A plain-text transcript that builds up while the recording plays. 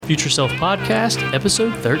Future Self Podcast,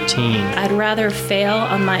 episode 13. I'd rather fail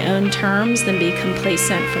on my own terms than be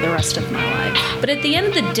complacent for the rest of my life. But at the end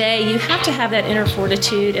of the day, you have to have that inner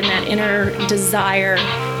fortitude and that inner desire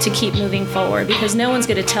to keep moving forward, because no one's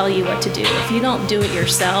going to tell you what to do. If you don't do it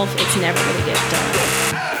yourself, it's never going to get done.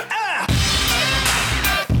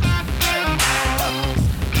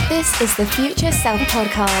 This is the Future Self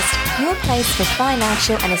Podcast, your place for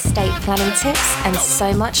financial and estate planning tips and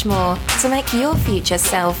so much more to make your future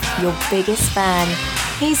self your biggest fan.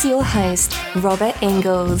 Here's your host, Robert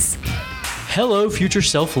Ingalls. Hello, Future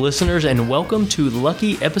Self listeners, and welcome to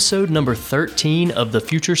lucky episode number 13 of the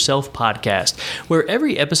Future Self Podcast, where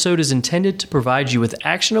every episode is intended to provide you with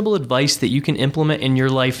actionable advice that you can implement in your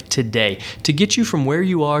life today to get you from where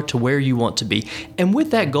you are to where you want to be. And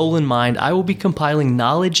with that goal in mind, I will be compiling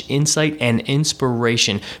knowledge, insight, and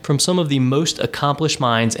inspiration from some of the most accomplished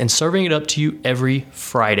minds and serving it up to you every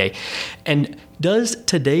Friday. And does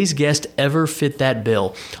today's guest ever fit that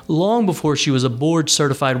bill? Long before she was a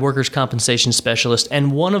board-certified workers' compensation specialist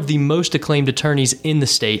and one of the most acclaimed attorneys in the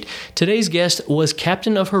state, today's guest was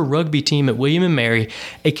captain of her rugby team at William & Mary,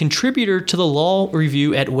 a contributor to the Law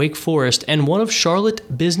Review at Wake Forest, and one of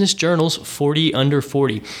Charlotte Business Journal's 40 Under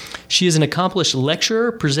 40. She is an accomplished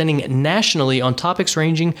lecturer presenting nationally on topics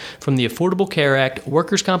ranging from the Affordable Care Act,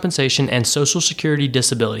 workers' compensation, and Social Security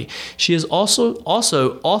disability. She has also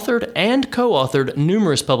authored and co-authored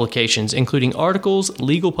numerous publications, including articles,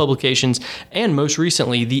 legal publications, and most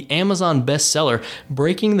recently, the Amazon bestseller,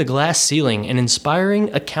 Breaking the Glass Ceiling, an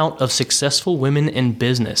inspiring account of successful women in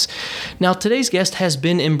business. Now, today's guest has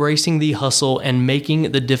been embracing the hustle and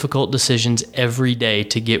making the difficult decisions every day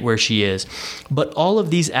to get where she is. But all of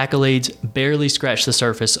these accolades barely scratch the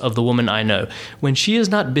surface of the woman I know. When she is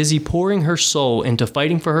not busy pouring her soul into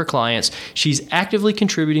fighting for her clients, she's actively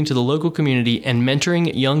contributing to the local community and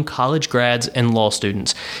mentoring young college grads and law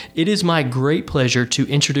students. It is my great pleasure to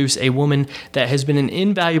introduce a woman that has been an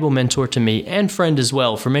invaluable mentor to me and friend as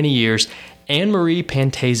well for many years, Anne-Marie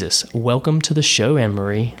Pantazis. Welcome to the show,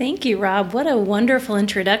 Anne-Marie. Thank you, Rob. What a wonderful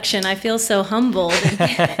introduction. I feel so humbled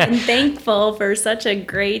and thankful for such a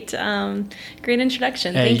great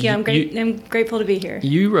introduction. Thank you. I'm grateful to be here.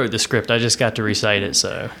 You wrote the script. I just got to recite it,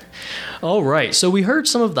 so. All right. So we heard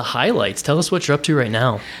some of the highlights. Tell us what you're up to right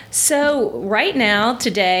now. So right now,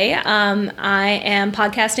 today, I am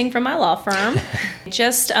podcasting from my law firm.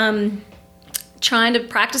 Just trying to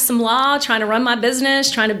practice some law, trying to run my business,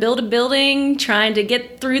 trying to build a building, trying to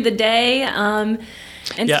get through the day, and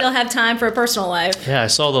still have time for a personal life. Yeah, I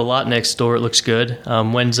saw the lot next door. It looks good.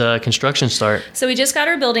 When's construction start? So we just got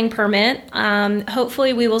our building permit.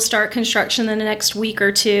 Hopefully we will start construction in the next week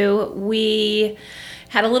or two. We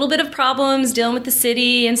had a little bit of problems dealing with the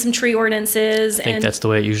city and some tree ordinances. I think that's the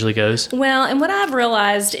way it usually goes. Well, and what I've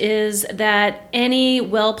realized is that any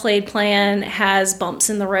well-played plan has bumps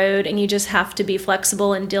in the road, and you just have to be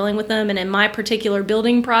flexible in dealing with them. And in my particular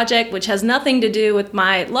building project, which has nothing to do with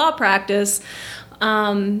my law practice,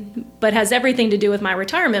 but has everything to do with my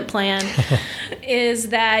retirement plan, is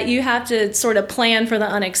that you have to sort of plan for the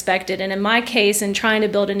unexpected. And in my case, in trying to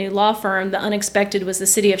build a new law firm, the unexpected was the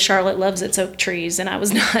city of Charlotte loves its oak trees, and I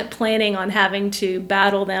was not planning on having to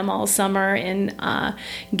battle them all summer in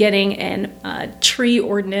getting a tree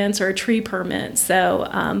ordinance or a tree permit. So,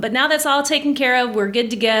 but now that's all taken care of. We're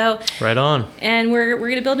good to go. Right on. And we're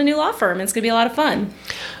going to build a new law firm. It's going to be a lot of fun.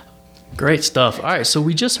 Great stuff. All right, so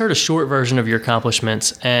we just heard a short version of your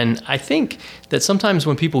accomplishments, and I think that sometimes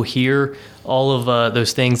when people hear all of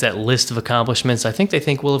those things, that list of accomplishments, I think they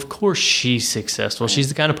think, well, of course she's successful. She's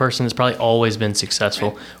the kind of person that's probably always been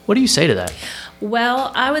successful. What do you say to that?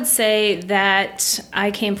 Well, I would say that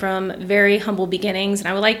I came from very humble beginnings, and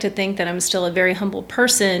I would like to think that I'm still a very humble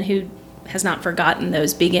person who has not forgotten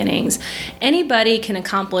those beginnings. Anybody can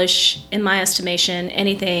accomplish, in my estimation,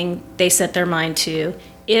 anything they set their mind to,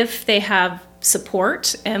 if they have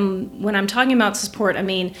support. And when I'm talking about support, I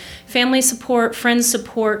mean family support, friends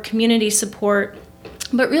support, community support,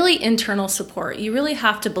 but really internal support. You really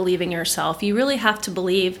have to believe in yourself. You really have to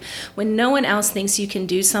believe when no one else thinks you can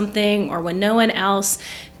do something, or when no one else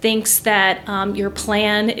thinks that your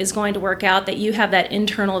plan is going to work out, that you have that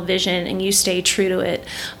internal vision and you stay true to it.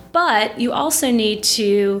 But you also need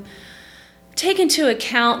to take into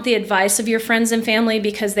account the advice of your friends and family,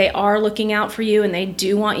 because they are looking out for you and they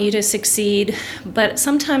do want you to succeed. But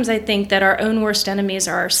sometimes I think that our own worst enemies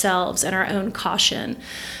are ourselves and our own caution.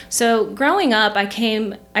 So growing up, I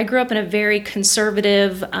grew up in a very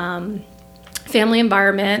conservative family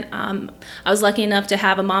environment. I was lucky enough to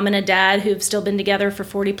have a mom and a dad who've still been together for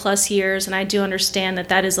 40 plus years, and I do understand that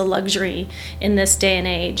that is a luxury in this day and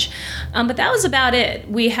age. But that was about it.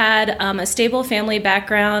 We had a stable family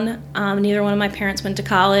background. Neither one of my parents went to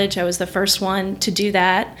college. I was the first one to do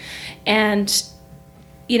that. And,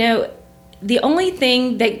 you know, the only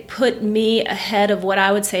thing that put me ahead of what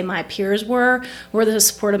I would say my peers were the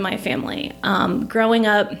support of my family. Growing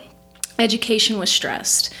up, education was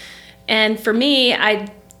stressed. And for me,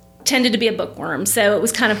 I tended to be a bookworm, so it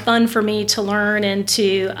was kind of fun for me to learn and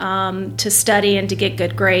to study and to get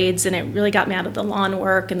good grades, and it really got me out of the lawn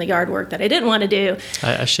work and the yard work that I didn't want to do.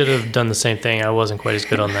 I should have done the same thing. I wasn't quite as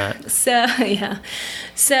good on that.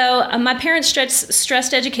 So my parents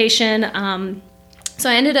stressed education. So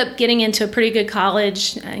I ended up getting into a pretty good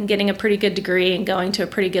college and getting a pretty good degree and going to a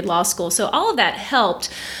pretty good law school. So all of that helped.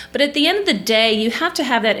 But at the end of the day, you have to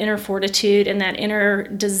have that inner fortitude and that inner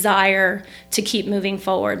desire to keep moving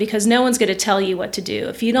forward, because no one's going to tell you what to do.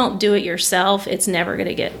 If you don't do it yourself, it's never going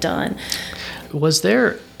to get done. Was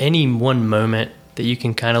there any one moment that you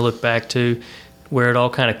can kind of look back to where it all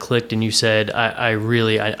kind of clicked and you said, I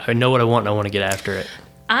know what I want and I want to get after it?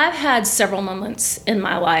 I've had several moments in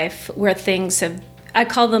my life where I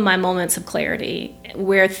call them my moments of clarity,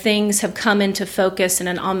 where things have come into focus in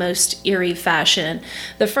an almost eerie fashion.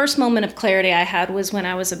 The first moment of clarity I had was when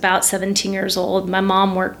I was about 17 years old. My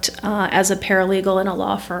mom worked as a paralegal in a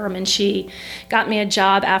law firm, and she got me a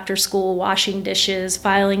job after school washing dishes,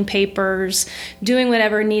 filing papers, doing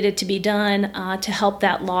whatever needed to be done to help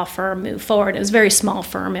that law firm move forward. It was a very small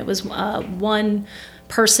firm. It was one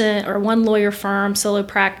person or one lawyer firm, solo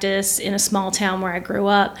practice in a small town where I grew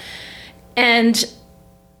up. And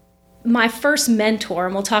my first mentor,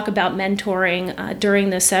 and we'll talk about mentoring during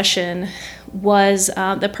this session, was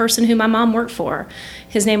the person who my mom worked for.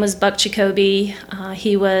 His name was Buck Jacoby.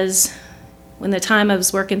 He was, when the time I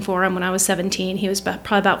was working for him when I was 17, he was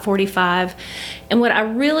probably about 45. And what I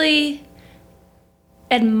really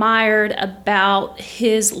admired about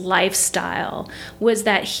his lifestyle was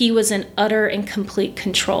that he was in utter and complete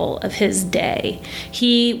control of his day.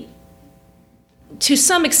 He, to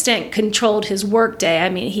some extent, controlled his work day. I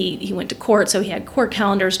mean, he went to court, so he had court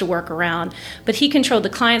calendars to work around, but he controlled the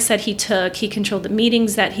clients that he took, he controlled the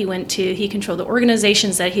meetings that he went to, he controlled the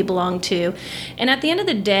organizations that he belonged to, and at the end of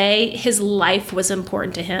the day, his life was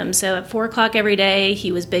important to him. So at 4 o'clock every day,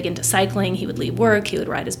 he was big into cycling, he would leave work, he would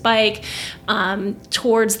ride his bike.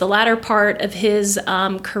 Towards the latter part of his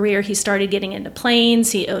career, he started getting into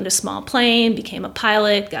planes. He owned a small plane, became a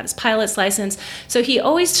pilot, got his pilot's license. So he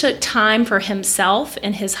always took time for himself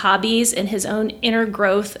and his hobbies and his own inner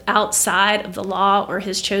growth outside of the law or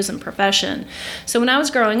his chosen profession. So when I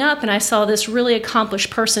was growing up and I saw this really accomplished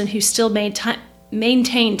person who still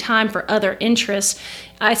maintained time for other interests,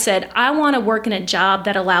 I said, I want to work in a job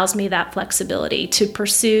that allows me that flexibility to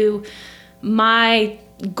pursue my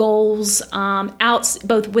goals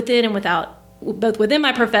both within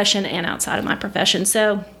my profession and outside of my profession.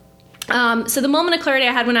 So the moment of clarity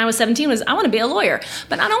I had when I was 17 was I want to be a lawyer.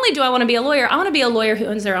 But not only do I want to be a lawyer, I want to be a lawyer who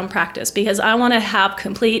owns their own practice, because I want to have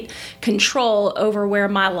complete control over where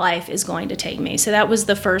my life is going to take me. So that was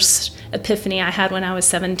the first epiphany I had when I was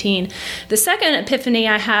 17. The second epiphany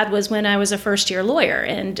I had was when I was a first-year lawyer.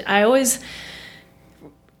 And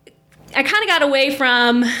I kind of got away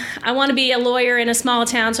from, I want to be a lawyer in a small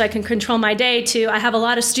town so I can control my day, to I have a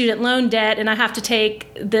lot of student loan debt and I have to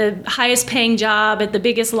take the highest paying job at the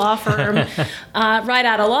biggest law firm right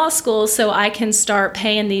out of law school so I can start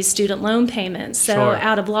paying these student loan payments. So Sure.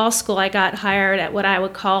 Out of law school, I got hired at what I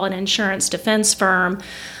would call an insurance defense firm.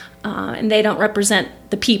 And they don't represent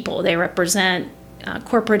the people. They represent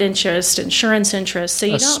corporate interest, insurance interest.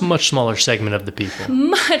 So much smaller segment of the people.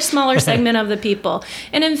 Much smaller segment of the people.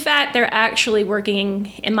 And in fact, they're actually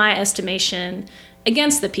working, in my estimation,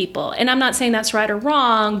 against the people. And I'm not saying that's right or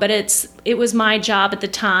wrong, but it was my job at the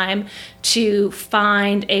time to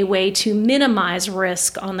find a way to minimize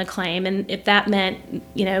risk on the claim. And if that meant,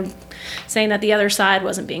 saying that the other side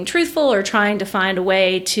wasn't being truthful or trying to find a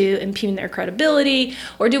way to impugn their credibility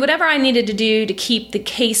or do whatever I needed to do to keep the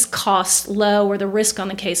case costs low or the risk on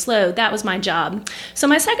the case low, that was my job. So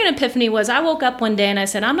my second epiphany was I woke up one day and I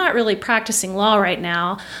said, I'm not really practicing law right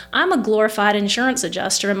now. I'm a glorified insurance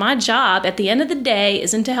adjuster, and my job at the end of the day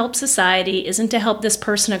isn't to help society, isn't to help this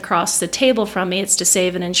person across the table from me, it's to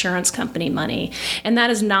save an insurance company money. And that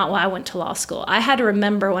is not why I went to law school. I had to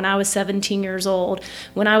remember when I was 17 years old,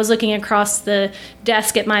 when I was looking across the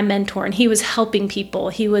desk at my mentor and he was helping people,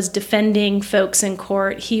 he was defending folks in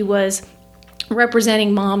court, he was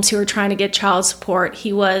representing moms who were trying to get child support.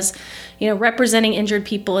 He was, representing injured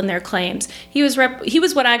people in their claims. He was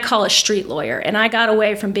what I call a street lawyer, and I got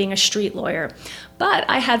away from being a street lawyer. But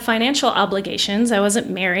I had financial obligations. I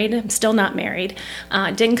wasn't married. I'm still not married.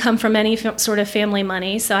 Didn't come from any sort of family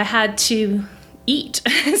money, so I had to eat.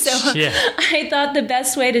 So yeah. I thought the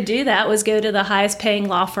best way to do that was go to the highest paying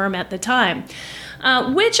law firm at the time,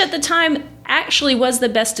 which at the time actually was the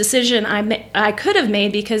best decision I could have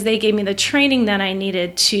made, because they gave me the training that I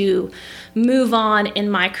needed to move on in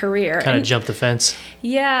my career. Kind of jump the fence.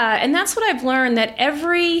 Yeah, and that's what I've learned, that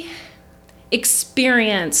every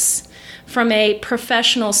experience from a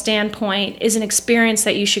professional standpoint is an experience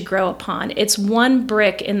that you should grow upon. It's one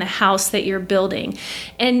brick in the house that you're building.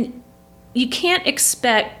 And you can't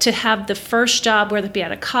expect to have the first job, whether it be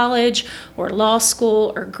out of college or law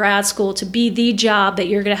school or grad school, to be the job that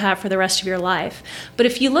you're going to have for the rest of your life. But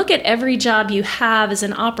if you look at every job you have as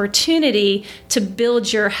an opportunity to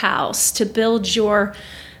build your house, to build your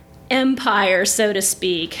empire, so to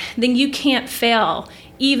speak, then you can't fail,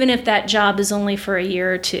 even if that job is only for a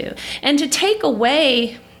year or two. And to take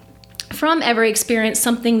away from every experience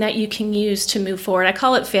something that you can use to move forward. I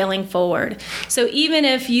call it failing forward. So even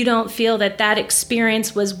if you don't feel that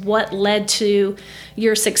experience was what led to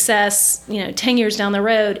your success, 10 years down the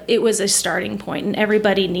road, it was a starting point, and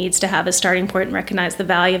everybody needs to have a starting point and recognize the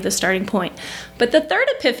value of the starting point. But the third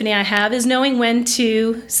epiphany I have is knowing when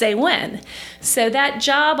to say when. So that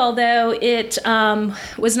job, although it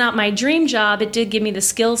was not my dream job, it did give me the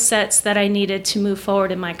skill sets that I needed to move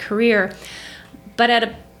forward in my career. But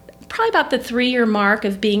at probably about the 3-year mark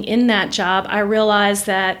of being in that job, I realized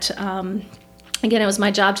that, again, it was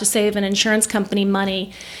my job to save an insurance company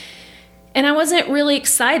money. And I wasn't really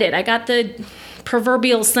excited. I got the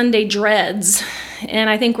proverbial Sunday dreads. And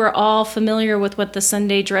I think we're all familiar with what the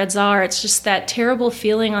Sunday dreads are. It's just that terrible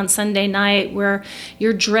feeling on Sunday night where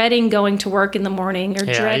you're dreading going to work in the morning. You're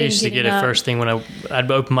dreading I used to get it first thing when I'd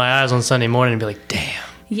open my eyes on Sunday morning and be like, damn.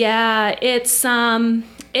 Yeah, it's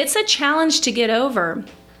a challenge to get over.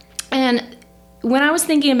 And when I was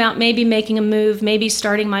thinking about maybe making a move, maybe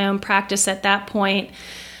starting my own practice at that point,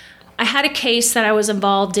 I had a case that I was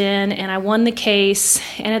involved in, and I won the case.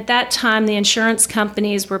 And at that time, the insurance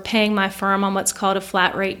companies were paying my firm on what's called a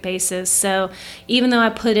flat rate basis. So even though I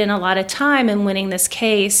put in a lot of time in winning this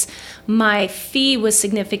case, my fee was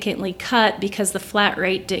significantly cut because the flat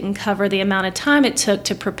rate didn't cover the amount of time it took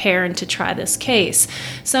to prepare and to try this case.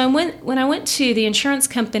 So when I went to the insurance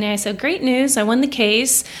company, I said, great news, I won the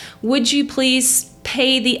case. Would you please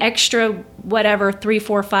pay the extra whatever $3,000,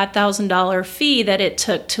 $4,000, $5,000 fee that it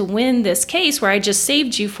took to win this case, where I just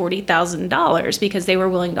saved you $40,000, because they were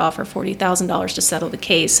willing to offer $40,000 to settle the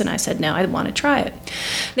case. And I said, no, I want to try it.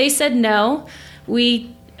 They said, no,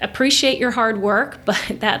 we appreciate your hard work, but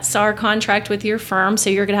that's our contract with your firm,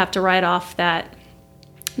 so you're going to have to write off that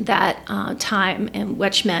time, and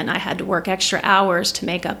which meant I had to work extra hours to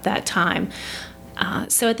make up that time.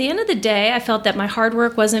 So at the end of the day, I felt that my hard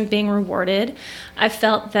work wasn't being rewarded. I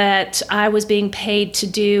felt that I was being paid to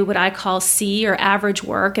do what I call C, or average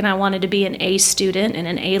work, and I wanted to be an A student and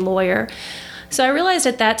an A lawyer. So I realized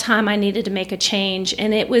at that time I needed to make a change,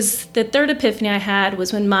 and it was the third epiphany I had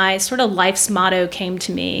was when my sort of life's motto came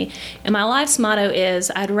to me. And my life's motto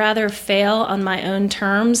is, I'd rather fail on my own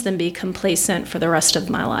terms than be complacent for the rest of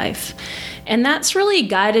my life. And that's really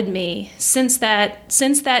guided me since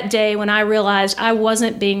that day when I realized I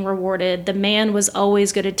wasn't being rewarded. The man was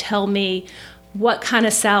always going to tell me what kind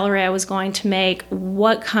of salary I was going to make,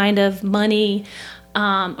 what kind of money,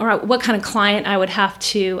 or what kind of client I would have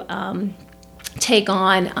to take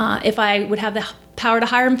on if I would have the power to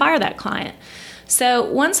hire and fire that client. So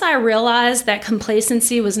once I realized that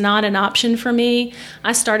complacency was not an option for me,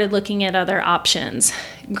 I started looking at other options.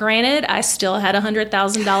 Granted, I still had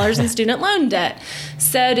 $100,000 in student loan debt.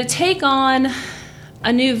 So to take on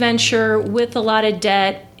a new venture with a lot of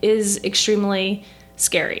debt is extremely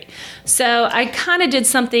scary. So I kind of did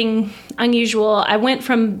something unusual. I went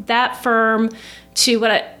from that firm to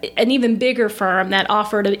an even bigger firm that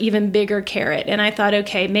offered an even bigger carrot. And I thought,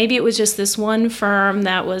 okay, maybe it was just this one firm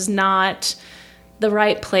that was not the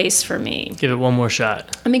right place for me. Give it one more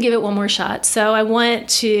shot. Let me give it one more shot. So I went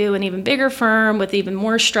to an even bigger firm with even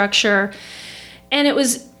more structure. And it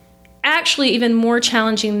was actually even more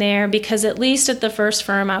challenging there because at least at the first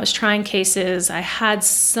firm I was trying cases, I had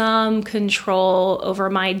some control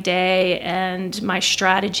over my day and my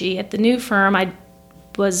strategy. At the new firm, I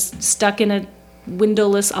was stuck in a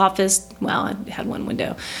windowless office. Well, I had one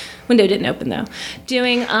window. Window didn't open though.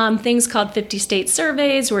 Doing things called 50 state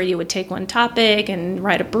surveys where you would take one topic and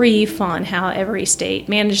write a brief on how every state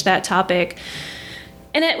managed that topic.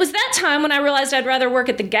 And it was that time when I realized I'd rather work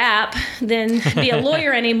at the Gap than be a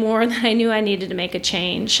lawyer anymore, that I knew I needed to make a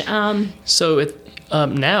change.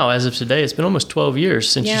 Now, as of today, it's been almost 12 years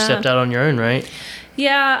since you stepped out on your own, right?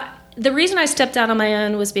 Yeah. The reason I stepped out on my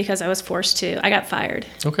own was because I was forced to. I got fired.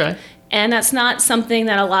 Okay. And that's not something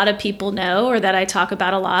that a lot of people know or that I talk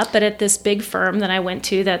about a lot. But at this big firm that I went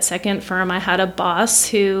to, that second firm, I had a boss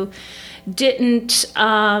who didn't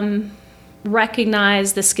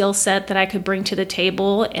recognize the skill set that I could bring to the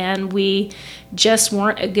table, and we just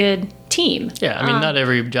weren't a good team. Yeah, I mean, not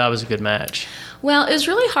every job is a good match. Well, it was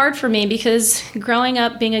really hard for me because growing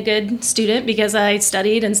up being a good student, because I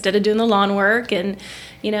studied instead of doing the lawn work, and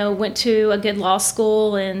went to a good law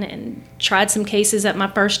school and tried some cases at my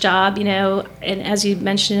first job, and as you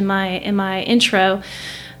mentioned in my intro,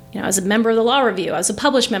 I was a member of the Law Review. I was a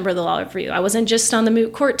published member of the Law Review. I wasn't just on the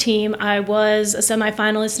moot court team. I was a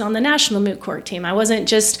semifinalist on the national moot court team. I wasn't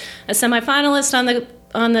just a semifinalist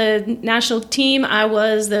on the national team. I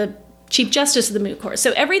was the Chief Justice of the moot court.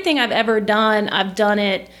 So everything I've ever done, I've done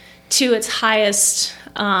it to its highest.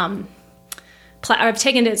 I've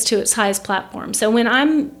taken it to its highest platform. So when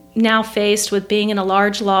I'm now faced with being in a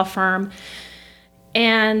large law firm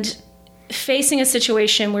and facing a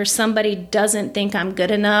situation where somebody doesn't think I'm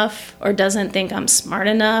good enough, or doesn't think I'm smart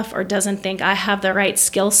enough, or doesn't think I have the right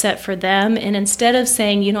skill set for them, and instead of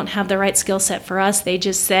saying you don't have the right skill set for us, they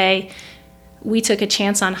just say, we took a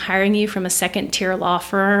chance on hiring you from a second-tier law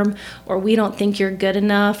firm, or we don't think you're good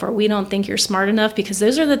enough, or we don't think you're smart enough, because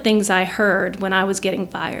those are the things I heard when I was getting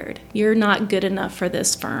fired. You're not good enough for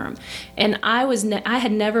this firm. And I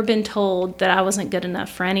had never been told that I wasn't good enough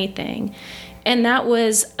for anything. And that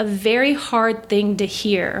was a very hard thing to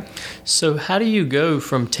hear. So how do you go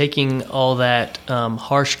from taking all that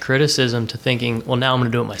harsh criticism to thinking, well, now I'm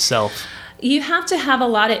going to do it myself? You have to have a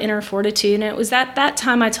lot of inner fortitude. And it was at that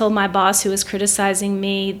time I told my boss, who was criticizing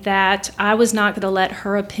me, that I was not going to let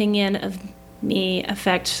her opinion of me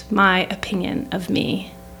affect my opinion of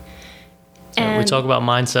me. And we talk about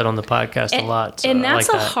mindset on the podcast a lot. So and that's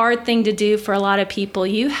a hard thing to do for a lot of people.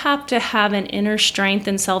 You have to have an inner strength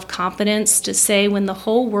and self-confidence to say, when the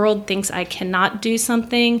whole world thinks I cannot do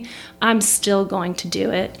something, I'm still going to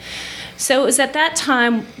do it. So it was at that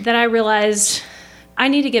time that I realized I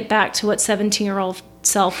need to get back to what 17-year-old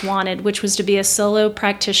self wanted, which was to be a solo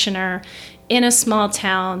practitioner in a small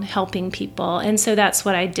town helping people. And so that's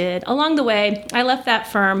what I did. Along the way, I left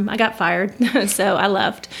that firm. I got fired, so I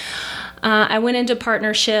left. I went into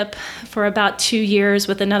partnership for about 2 years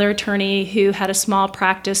with another attorney who had a small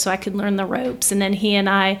practice, so I could learn the ropes. And then he and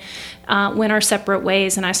I went our separate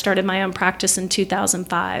ways, and I started my own practice in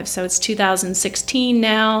 2005. So it's 2016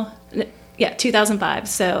 now. Yeah, 2005.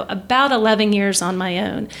 So about 11 years on my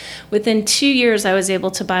own. Within 2 years, I was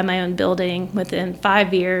able to buy my own building. Within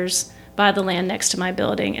 5 years, buy the land next to my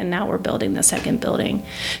building, and now we're building the second building.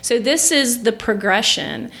 So this is the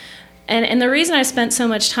progression. And the reason I spent so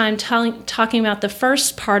much time talking about the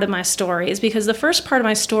first part of my story is because the first part of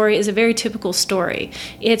my story is a very typical story.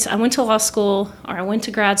 It's I went to law school, or I went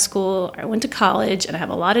to grad school, or I went to college, and I have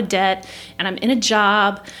a lot of debt, and I'm in a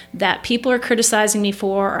job that people are criticizing me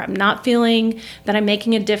for, or I'm not feeling that I'm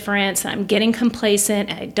making a difference, and I'm getting complacent,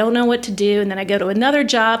 and I don't know what to do, and then I go to another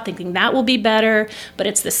job thinking that will be better, but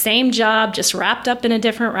it's the same job just wrapped up in a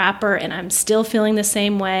different wrapper, and I'm still feeling the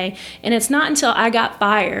same way. And it's not until I got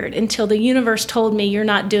fired, until the universe told me you're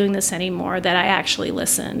not doing this anymore, that I actually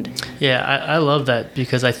listened. Yeah, I love that,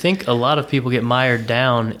 because I think a lot of people get mired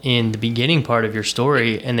down in the beginning part of your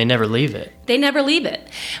story and they never leave it. They never leave it.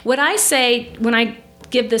 What I say when I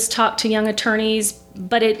give this talk to young attorneys,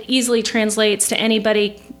 but it easily translates to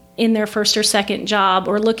anybody in their first or second job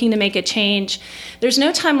or looking to make a change, there's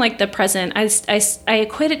no time like the present. I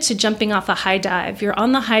equate it to jumping off a high dive. You're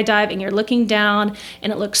on the high dive and you're looking down,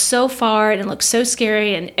 and it looks so far and it looks so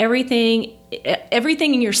scary, and everything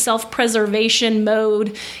in your self-preservation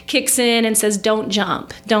mode kicks in and says, don't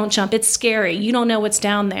jump, it's scary, you don't know what's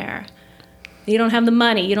down there. You don't have the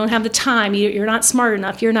money, you don't have the time, you're not smart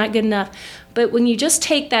enough, you're not good enough. But when you just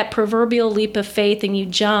take that proverbial leap of faith and you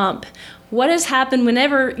jump, what has happened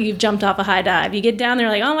whenever you've jumped off a high dive? You get down there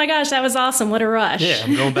like, oh my gosh, that was awesome, what a rush. Yeah,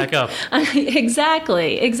 I'm going back up.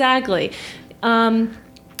 Exactly. And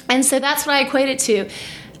so that's what I equate it to.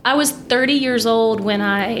 I was 30 years old when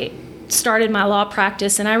I started my law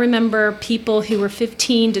practice, and I remember people who were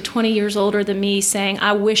 15 to 20 years older than me saying,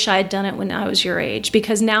 I wish I had done it when I was your age,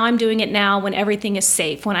 because now I'm doing it now when everything is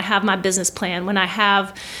safe, when I have my business plan, when I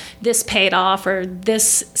have this paid off or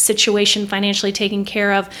this situation financially taken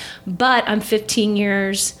care of, but I'm 15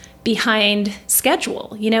 years behind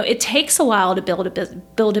schedule. It takes a while to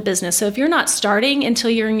build a business. So if you're not starting until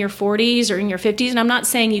you're in your 40s or in your 50s, and I'm not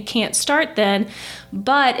saying you can't start then,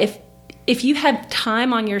 but if you have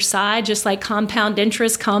time on your side, just like compound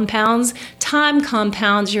interest compounds, time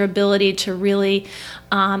compounds your ability to really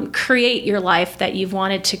create your life that you've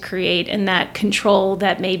wanted to create, and that control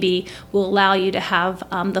that maybe will allow you to have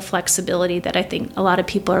the flexibility that I think a lot of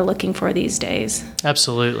people are looking for these days.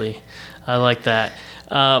 Absolutely. I like that.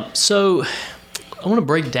 So I want to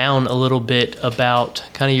break down a little bit about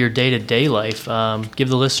kind of your day-to-day life, give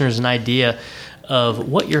the listeners an idea of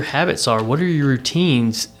what your habits are. What are your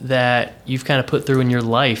routines that you've kind of put through in your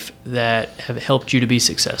life that have helped you to be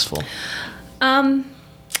successful?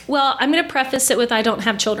 Well, I'm going to preface it with I don't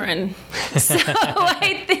have children. So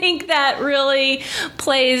I think that really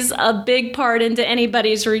plays a big part into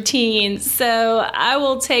anybody's routine. So I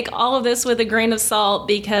will take all of this with a grain of salt,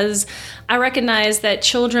 because I recognize that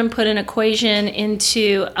children put an equation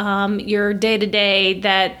into your day-to-day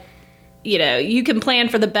that you can plan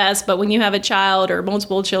for the best, but when you have a child or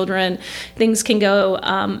multiple children, things can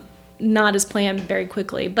go not as planned very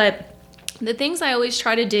quickly. But the things I always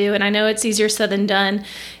try to do, and I know it's easier said than done,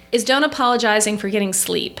 is don't apologizing for getting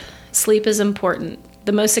sleep. Sleep is important.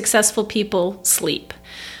 The most successful people sleep.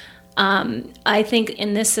 I think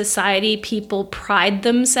in this society, people pride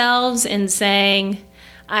themselves in saying,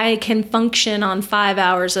 I can function on 5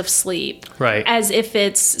 hours of sleep. Right. As if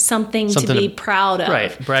it's something to be proud of.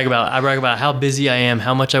 Right. I brag about how busy I am,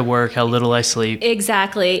 how much I work, how little I sleep.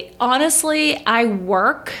 Exactly. Honestly, I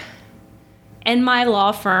work in my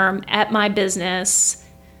law firm at my business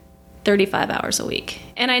 35 hours a week.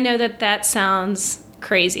 And I know that sounds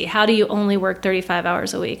crazy. How do you only work 35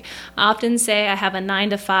 hours a week? I often say I have a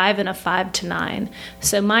 9 to 5 and a 5 to 9.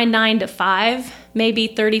 So my 9 to 5 maybe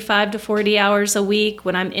 35 to 40 hours a week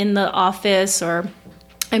when I'm in the office or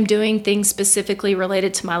I'm doing things specifically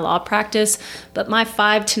related to my law practice. But my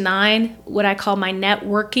 5 to 9, what I call my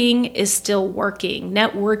networking, is still working.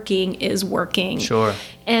 Networking is working. Sure.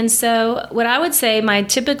 And so what I would say, my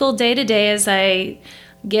typical day-to-day is I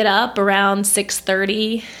get up around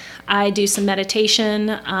 6:30. I do some meditation.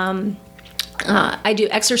 I do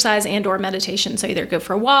exercise and or meditation. So either go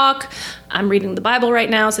for a walk. I'm reading the Bible right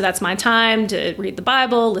now, so that's my time to read the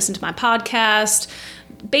Bible, listen to my podcast,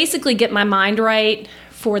 basically get my mind right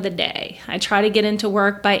for the day. I try to get into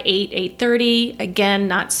work by 8:30. Again,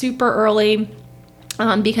 not super early,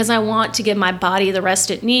 because I want to give my body the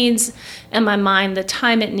rest it needs and my mind the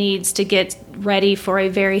time it needs to get ready for a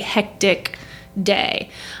very hectic day.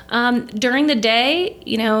 During the day,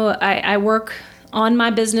 I work on my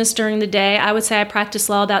business during the day. I would say I practice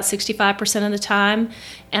law about 65% of the time,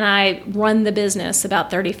 and I run the business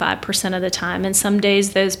about 35% of the time. And some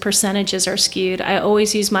days those percentages are skewed. I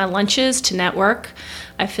always use my lunches to network.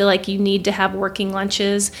 I feel like you need to have working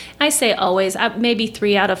lunches. I say always, maybe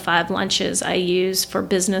 3 out of 5 lunches I use for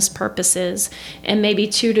business purposes, and maybe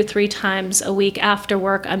 2 to 3 times a week after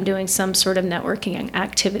work I'm doing some sort of networking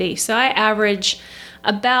activity. So I average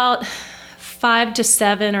about 5 to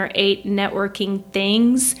 7 or 8 networking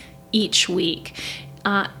things each week.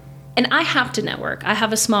 And I have to network. I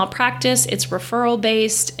have a small practice. It's referral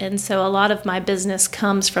based. And so a lot of my business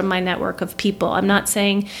comes from my network of people. I'm not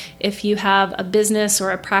saying if you have a business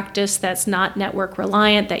or a practice that's not network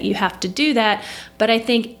reliant that you have to do that. But I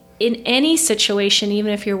think in any situation,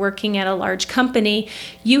 even if you're working at a large company,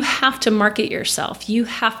 you have to market yourself. You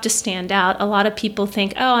have to stand out. A lot of people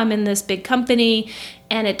think, oh, I'm in this big company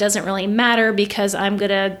and it doesn't really matter because I'm going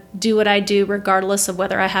to do what I do regardless of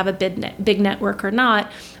whether I have a big network or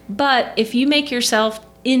not. But if you make yourself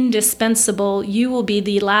indispensable, you will be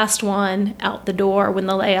the last one out the door when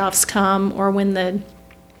the layoffs come or when the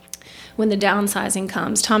downsizing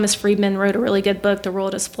comes. Thomas Friedman wrote a really good book, The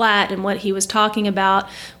World is Flat, and what he was talking about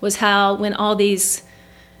was how when all these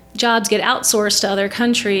jobs get outsourced to other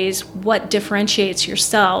countries, what differentiates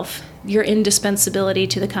yourself, your indispensability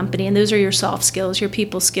to the company, and those are your soft skills, your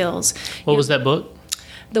people skills. What was that book?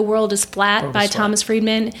 The World is Flat by Thomas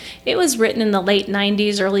Friedman. It was written in the late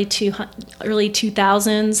 90s, early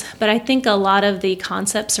 2000s, but I think a lot of the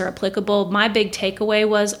concepts are applicable. My big takeaway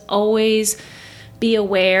was always be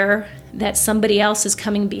aware that somebody else is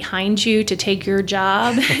coming behind you to take your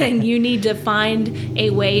job, and you need to find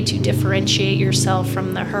a way to differentiate yourself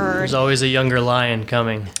from the herd. There's always a younger lion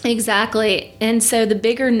coming. Exactly. And so the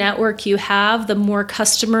bigger network you have, the more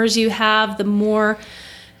customers you have, the more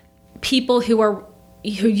people who are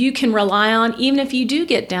you can rely on, even if you do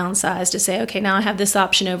get downsized, to say, okay, now I have this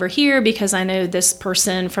option over here because I know this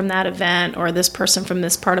person from that event or this person from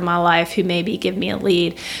this part of my life who maybe give me a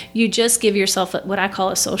lead. You just give yourself what I call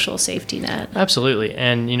a social safety net. Absolutely.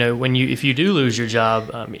 And, if you do lose your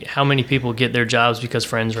job, how many people get their jobs because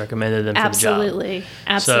friends recommended them for the job?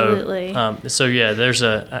 Absolutely. So there's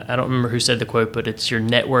I don't remember who said the quote, but it's your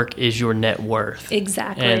network is your net worth.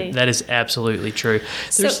 Exactly. And that is absolutely true.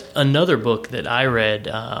 There's another book that I read,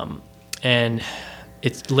 and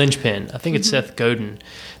it's Linchpin. I think it's Seth Godin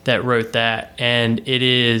that wrote that, and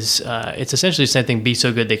it's essentially the same thing. Be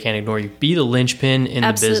so good they can't ignore you. Be the linchpin in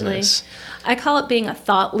the business. I call it being a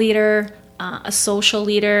thought leader, a social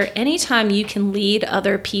leader. Anytime you can lead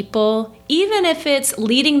other people, even if it's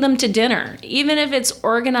leading them to dinner, even if it's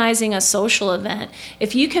organizing a social event,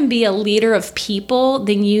 if you can be a leader of people,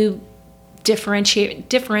 then you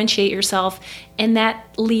differentiate yourself, and that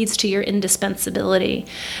leads to your indispensability.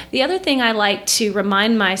 The other thing I like to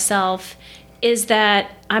remind myself is that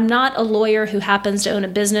I'm not a lawyer who happens to own a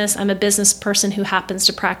business. I'm a business person who happens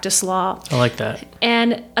to practice law. I like that.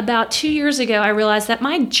 And about 2 years ago, I realized that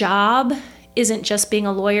my job isn't just being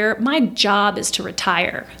a lawyer. My job is to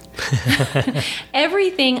retire.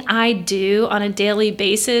 Everything I do on a daily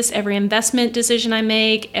basis, every investment decision I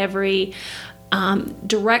make, every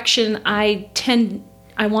direction I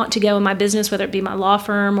want to go in my business, whether it be my law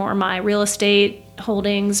firm or my real estate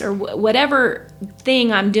holdings or whatever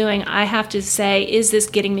thing I'm doing, I have to say, is this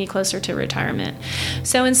getting me closer to retirement?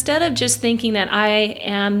 So instead of just thinking that I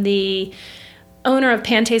am the owner of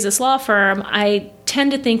Pantasis Law Firm, I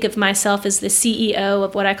tend to think of myself as the CEO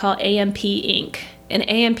of what I call AMP Inc. And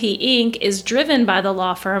AMP Inc. is driven by the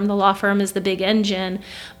law firm. The law firm is the big engine,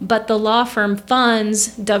 but the law firm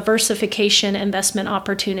funds diversification investment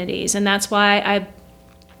opportunities. And that's why I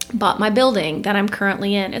bought my building that I'm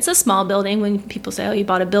currently in. It's a small building. When people say, oh, you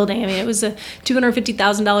bought a building, I mean, it was a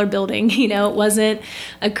 $250,000 building. It wasn't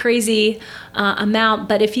a crazy amount.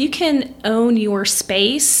 But if you can own your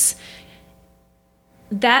space,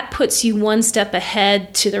 that puts you one step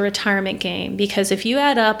ahead to the retirement game, because if you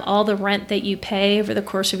add up all the rent that you pay over the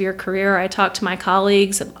course of your career, I talk to my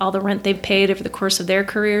colleagues of all the rent they've paid over the course of their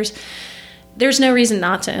careers, there's no reason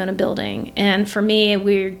not to own a building. And for me,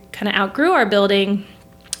 we kind of outgrew our building.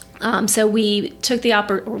 So we took the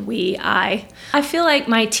I feel like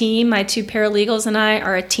my team, my two paralegals and I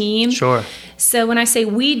are a team. Sure. So when I say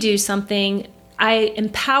we do something, I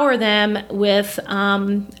empower them with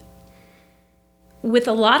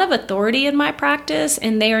a lot of authority in my practice,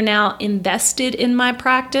 and they are now invested in my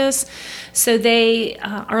practice, so they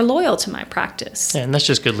are loyal to my practice. Yeah, and that's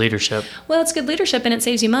just good leadership. Well, it's good leadership, and it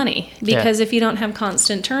saves you money, because if you don't have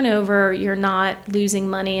constant turnover, you're not losing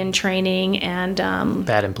money in training and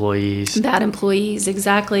bad employees. Bad employees,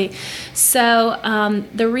 exactly. So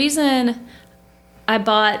the reason I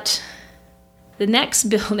bought the next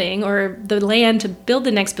building, or the land to build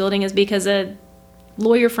the next building, is because a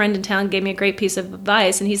lawyer friend in town gave me a great piece of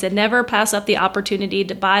advice, and he said, never pass up the opportunity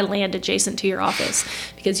to buy land adjacent to your office,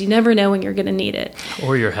 because you never know when you're going to need it.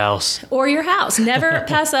 Or your house. Never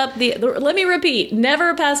pass up let me repeat,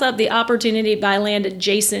 never pass up the opportunity to buy land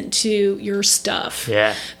adjacent to your stuff.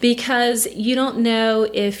 Yeah. Because you don't know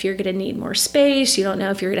if you're going to need more space. You don't know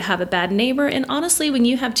if you're going to have a bad neighbor. And honestly, when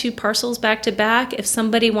you have two parcels back to back, if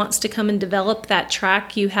somebody wants to come and develop that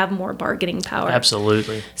tract, you have more bargaining power.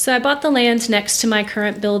 Absolutely. So I bought the land next to my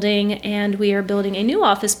current building, and we are building a new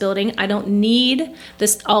office building. I don't need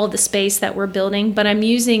all of the space that we're building, but I'm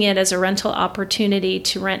using it as a rental opportunity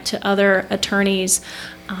to rent to other attorneys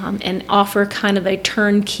and offer kind of a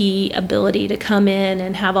turnkey ability to come in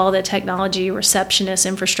and have all the technology, receptionist,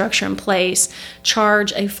 infrastructure in place,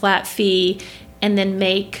 charge a flat fee, and then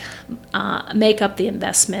make up the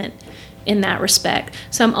investment in that respect.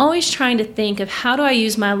 So I'm always trying to think of, how do I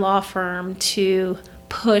use my law firm to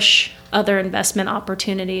push other investment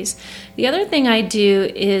opportunities? The other thing I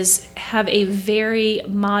do is have a very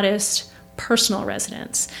modest personal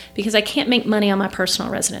residence, because I can't make money on my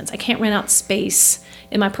personal residence. I can't rent out space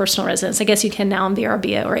in my personal residence. I guess you can now on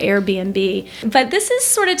VRBO or Airbnb. But this is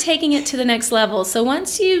sort of taking it to the next level. So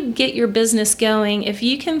once you get your business going, if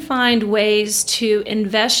you can find ways to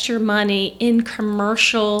invest your money in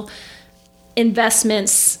commercial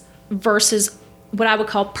investments versus what I would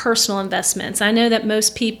call personal investments. I know that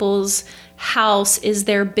most people's house is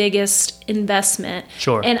their biggest investment.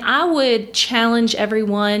 Sure. And I would challenge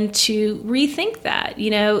everyone to rethink that.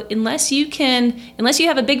 Unless you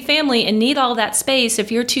have a big family and need all that space,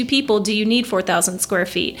 if you're two people, do you need 4,000 square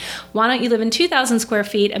feet? Why don't you live in 2,000 square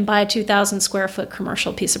feet and buy a 2,000 square foot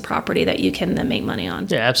commercial piece of property that you can then make money on?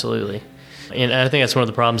 Yeah, absolutely. And I think that's one of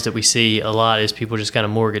the problems that we see a lot is people just kind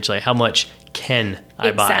of mortgage, like, how much can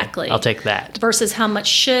I buy? Exactly. I'll take that. Versus how much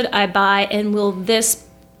should I buy, and will this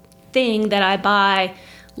thing that I buy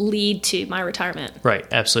lead to my retirement? Right,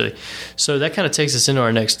 absolutely. So that kind of takes us into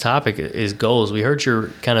our next topic is goals. We heard your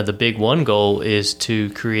kind of the big one goal is to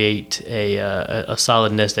create a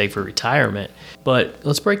solid nest egg for retirement. But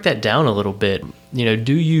let's break that down a little bit.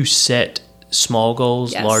 Do you set small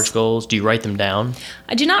goals, Yes. large goals? Do you write them down?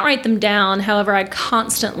 I do not write them down. However, I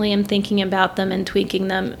constantly am thinking about them and tweaking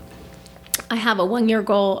them. I have a 1-year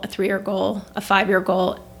goal, a 3-year goal, a 5-year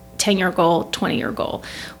goal, 10-year goal, 20-year goal.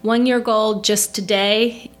 1-year goal just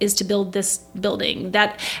today is to build this building.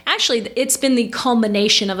 That actually, it's been the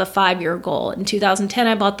culmination of a 5-year goal. In 2010,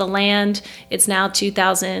 I bought the land. It's now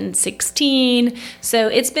 2016. So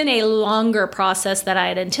it's been a longer process that I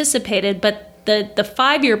had anticipated, but the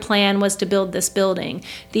 5-year plan was to build this building.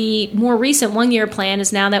 The more recent 1-year plan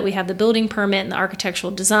is, now that we have the building permit and the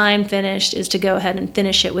architectural design finished, is to go ahead and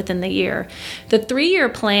finish it within the year. The 3-year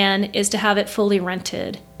plan is to have it fully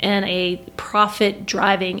rented and a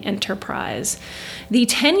profit-driving enterprise. The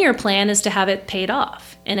 10-year plan is to have it paid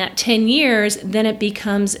off. And at 10 years, then it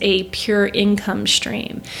becomes a pure income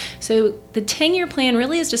stream. So the 10-year plan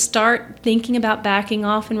really is to start thinking about backing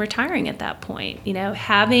off and retiring at that point.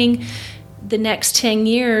 Having the next 10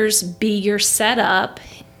 years be your setup,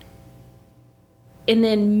 and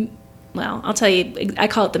then, well, I'll tell you, I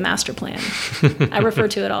call it the master plan. I refer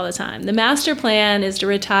to it all the time. The master plan is to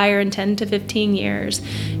retire in 10 to 15 years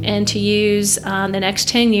and to use the next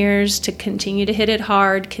 10 years to continue to hit it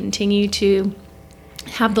hard, continue to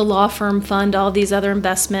have the law firm fund all these other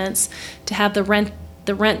investments, to have the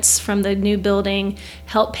rents from the new building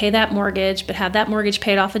help pay that mortgage, but have that mortgage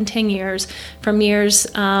paid off in 10 years. From years,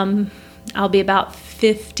 I'll be about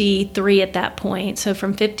 53 at that point. So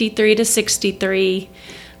from 53 to 63,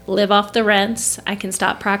 live off the rents. I can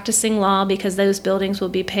stop practicing law because those buildings will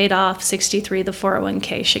be paid off. 63, the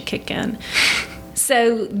 401k should kick in.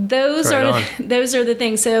 So those are the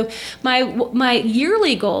things. So my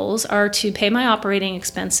yearly goals are to pay my operating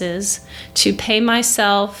expenses, to pay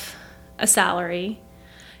myself a salary,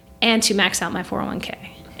 and to max out my 401k,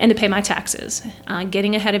 and to pay my taxes.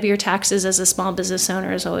 Getting ahead of your taxes as a small business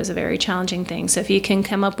owner is always a very challenging thing. So if you can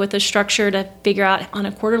come up with a structure to figure out on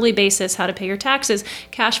a quarterly basis how to pay your taxes,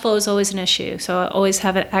 cash flow is always an issue. So I always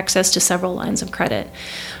have access to several lines of credit.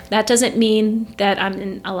 That doesn't mean that I'm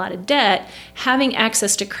in a lot of debt. Having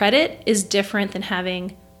access to credit is different than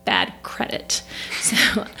having bad credit.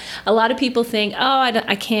 So a lot of people think,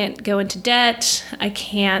 I can't go into debt. I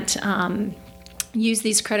can't use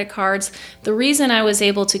these credit cards. The reason I was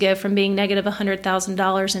able to go from being negative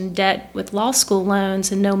 $100,000 in debt with law school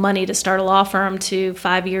loans and no money to start a law firm to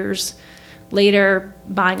 5 years later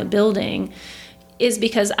buying a building is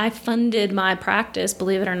because I funded my practice,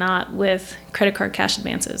 believe it or not, with credit card cash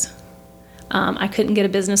advances. I couldn't get a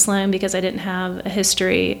business loan because I didn't have a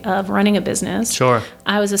history of running a business. Sure.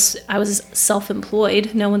 I was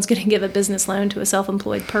self-employed. No one's going to give a business loan to a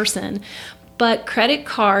self-employed person. But credit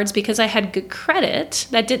cards, because I had good credit,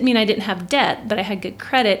 that didn't mean I didn't have debt, but I had good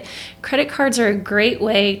credit. Credit cards are a great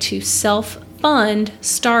way to self-fund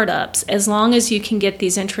startups as long as you can get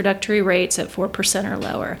these introductory rates at 4% or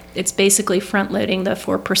lower. It's basically front-loading the 4%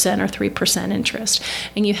 or 3% interest.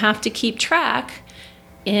 And you have to keep track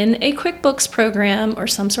in a QuickBooks program or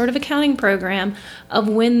some sort of accounting program of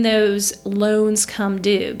when those loans come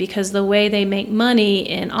due, because the way they make money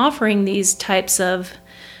in offering these types of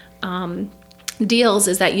deals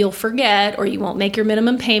is that you'll forget or you won't make your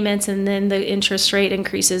minimum payments, and then the interest rate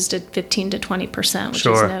increases to 15 to 20%, which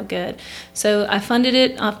Sure. is no good. So I funded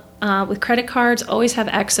it with credit cards. Always have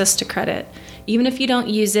access to credit. Even if you don't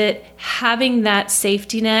use it, having that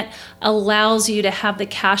safety net allows you to have the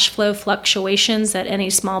cash flow fluctuations that any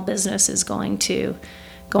small business is going to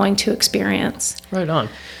experience. Right on.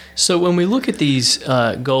 So when we look at these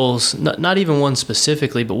goals, not even one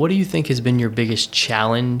specifically, but what do you think has been your biggest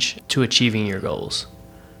challenge to achieving your goals?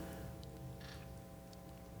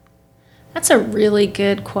 That's a really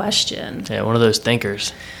good question. Yeah, one of those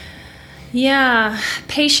thinkers. Yeah,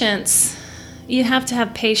 patience. You have to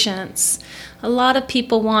have patience. A lot of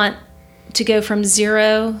people want to go from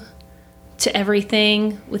zero to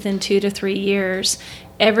everything within 2 to 3 years.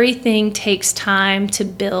 Everything takes time to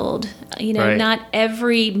build. Right. Not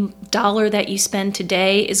every dollar that you spend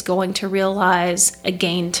today is going to realize a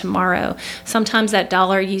gain tomorrow. Sometimes that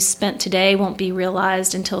dollar you spent today won't be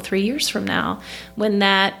realized until 3 years from now, when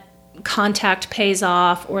that contact pays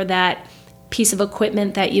off or that piece of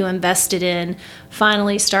equipment that you invested in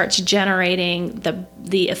finally starts generating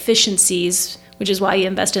the efficiencies which is why you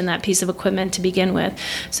invest in that piece of equipment to begin with.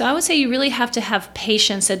 So I would say you really have to have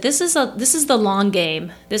patience. That this is the long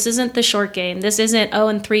game. This isn't the short game. This isn't,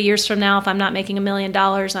 in 3 years from now, if I'm not making $1 million,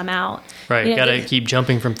 I'm out. Right, got to keep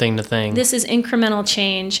jumping from thing to thing. This is incremental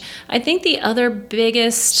change. I think the other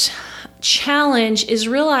biggest challenge is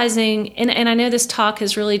realizing, and I know this talk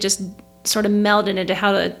has really just sort of melded into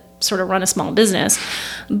how to sort of run a small business,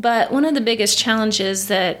 but one of the biggest challenges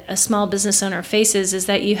that a small business owner faces is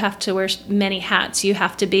that you have to wear many hats. You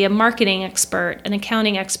have to be a marketing expert, an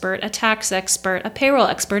accounting expert, a tax expert, a payroll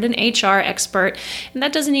expert, an HR expert, and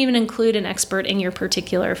that doesn't even include an expert in your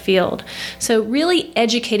particular field. So really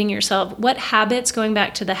educating yourself, what habits, going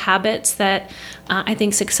back to the habits that I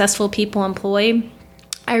think successful people employ.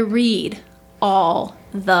 I read all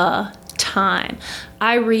the time.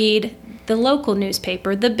 I read the local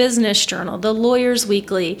newspaper, the Business Journal, the Lawyer's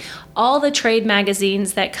Weekly, all the trade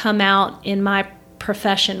magazines that come out in my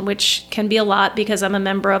profession, which can be a lot because I'm a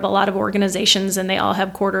member of a lot of organizations and they all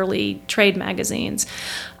have quarterly trade magazines.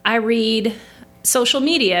 I read social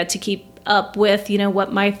media to keep up with,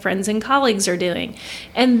 what my friends and colleagues are doing.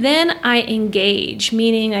 And then I engage,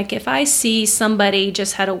 meaning like if I see somebody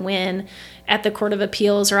just had a win at the Court of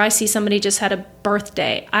Appeals, or I see somebody just had a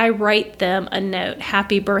birthday, I write them a note,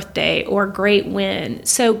 happy birthday or great win.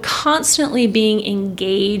 So constantly being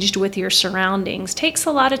engaged with your surroundings takes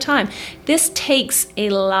a lot of time. This takes a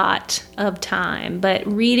lot of time, but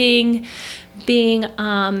reading, being,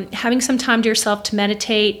 having some time to yourself to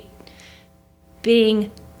meditate,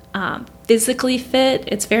 being physically fit,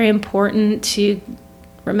 it's very important to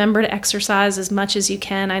remember to exercise as much as you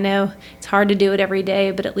can. I know it's hard to do it every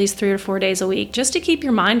day, but at least 3 or 4 days a week, just to keep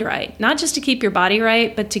your mind right. Not just to keep your body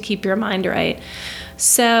right, but to keep your mind right.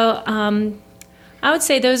 So I would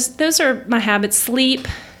say those are my habits: sleep,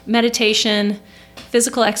 meditation,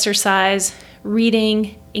 physical exercise,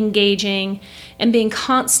 reading, engaging, and being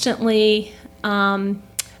constantly a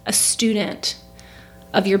student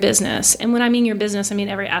of your business. And when I mean your business, I mean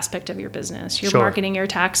every aspect of your business, your marketing, your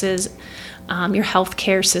taxes, your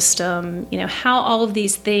healthcare system, how all of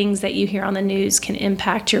these things that you hear on the news can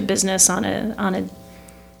impact your business on a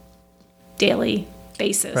daily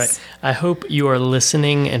basis. Right. I hope you are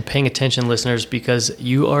listening and paying attention, listeners, because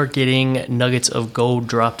you are getting nuggets of gold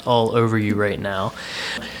dropped all over you right now.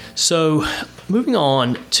 So moving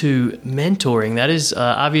on to mentoring, that is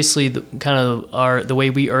obviously the way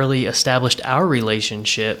we early established our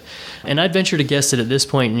relationship. And I'd venture to guess that at this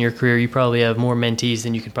point in your career, you probably have more mentees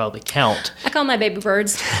than you can probably count. I call them my baby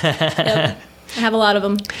birds. Yep. I have a lot of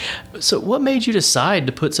them. So what made you decide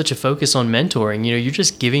to put such a focus on mentoring? You're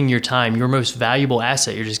just giving your time, your most valuable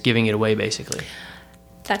asset. You're just giving it away, basically.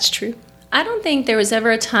 That's true. I don't think there was ever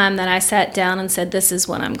a time that I sat down and said, this is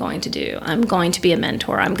what I'm going to do. I'm going to be a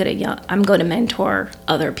mentor. I'm going to mentor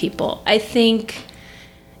other people. I think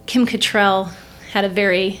Kim Cattrall had a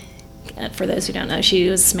very, for those who don't know, she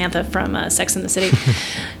was Samantha from Sex and the City.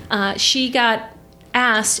 She got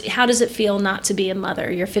asked, how does it feel not to be a mother?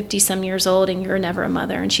 You're 50-some years old and you're never a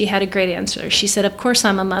mother. And she had a great answer. She said, of course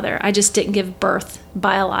I'm a mother. I just didn't give birth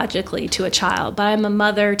biologically to a child. But I'm a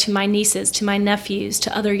mother to my nieces, to my nephews,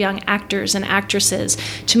 to other young actors and actresses,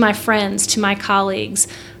 to my friends, to my colleagues.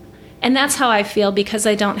 And that's how I feel because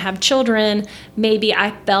I don't have children. Maybe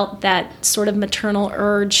I felt that sort of maternal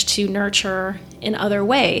urge to nurture in other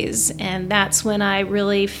ways. And that's when I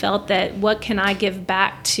really felt that what can I give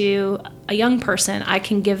back to a young person? I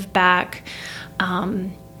can give back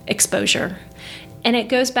exposure. And it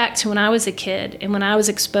goes back to when I was a kid and when I was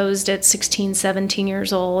exposed at 16, 17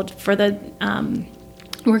 years old for the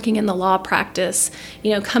working in the law practice,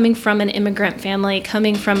 coming from an immigrant family,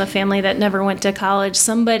 coming from a family that never went to college,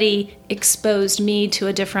 somebody exposed me to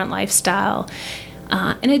a different lifestyle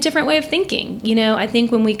and a different way of thinking. I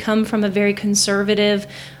think when we come from a very conservative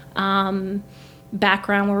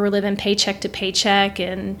background where we're living paycheck to paycheck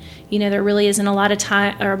and, there really isn't a lot of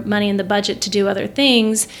time or money in the budget to do other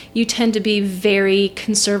things, you tend to be very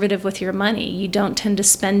conservative with your money. You don't tend to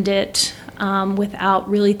spend it without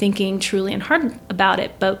really thinking truly and hard about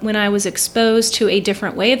it. But when I was exposed to a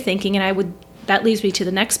different way of thinking, and that leads me to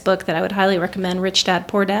the next book that I would highly recommend, Rich Dad,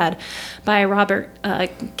 Poor Dad by Robert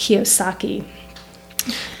Kiyosaki.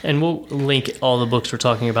 And we'll link all the books we're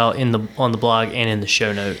talking about on the blog and in the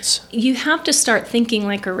show notes. You have to start thinking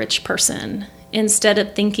like a rich person instead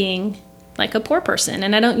of thinking like a poor person.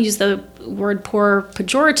 And I don't use the word poor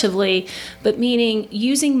pejoratively, but meaning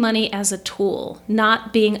using money as a tool,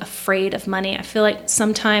 not being afraid of money. I feel like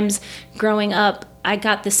sometimes growing up, I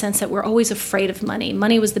got the sense that we're always afraid of money.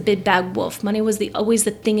 Money was the big bad wolf. Money was always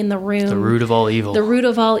the thing in the room. The root of all evil. The root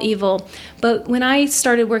of all evil. But when I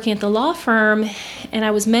started working at the law firm and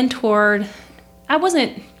I was mentored I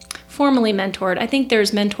wasn't formally mentored. I think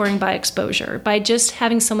there's mentoring by exposure, by just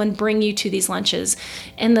having someone bring you to these lunches.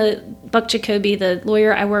 And the Buck Jacoby, the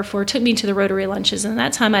lawyer I work for, took me to the Rotary lunches. And at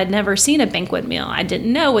that time, I'd never seen a banquet meal. I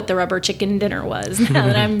didn't know what the rubber chicken dinner was. Now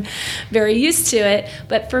that I'm very used to it.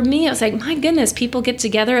 But for me, I was like, my goodness, people get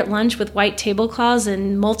together at lunch with white tablecloths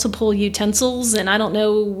and multiple utensils. And I don't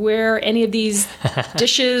know where any of these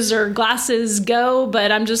dishes or glasses go,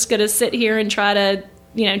 but I'm just going to sit here and try to,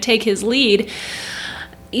 take his lead.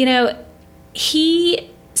 He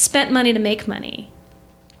spent money to make money.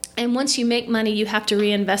 And once you make money, you have to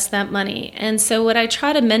reinvest that money. And so what I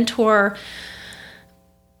try to mentor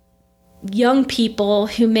young people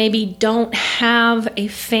who maybe don't have a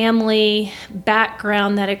family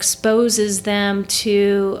background that exposes them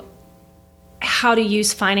to how to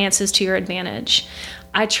use finances to your advantage.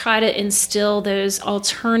 I try to instill those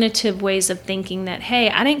alternative ways of thinking that, hey,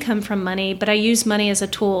 I didn't come from money, but I use money as a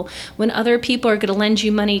tool. When other people are going to lend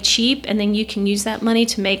you money cheap and then you can use that money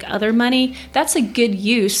to make other money, that's a good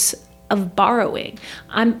use of borrowing.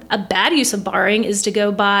 A bad use of borrowing is to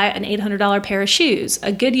go buy an $800 pair of shoes.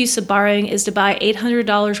 A good use of borrowing is to buy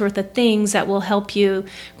 $800 worth of things that will help you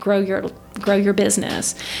grow your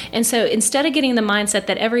business. And so instead of getting the mindset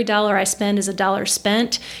that every dollar I spend is a dollar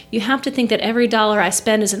spent, you have to think that every dollar I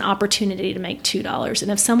spend is an opportunity to make $2.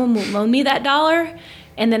 And if someone will loan me that dollar,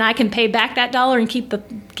 and then I can pay back that dollar and keep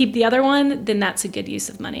the other one, then that's a good use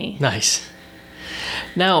of money. Nice.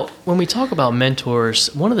 Now, when we talk about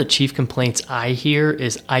mentors, one of the chief complaints I hear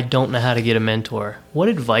is I don't know how to get a mentor. What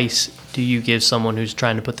advice do you give someone who's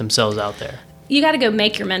trying to put themselves out there? You got to go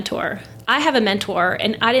make your mentor. I have a mentor,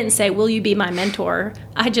 and I didn't say, will you be my mentor?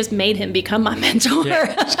 I just made him become my mentor.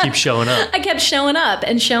 Yeah, just keep showing up. I kept showing up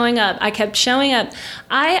and showing up. I kept showing up.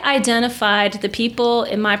 I identified the people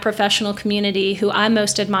in my professional community who I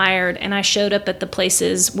most admired, and I showed up at the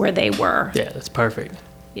places where they were. Yeah, that's perfect.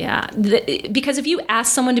 Yeah, because if you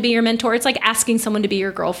ask someone to be your mentor, it's like asking someone to be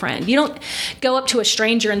your girlfriend. You don't go up to a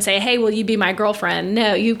stranger and say, hey, will you be my girlfriend?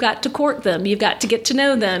 No, you've got to court them. You've got to get to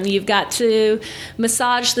know them. You've got to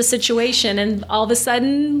massage the situation. And all of a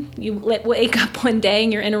sudden, you wake up one day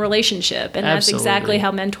and you're in a relationship. And Absolutely. That's exactly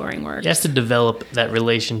how mentoring works. You have to develop that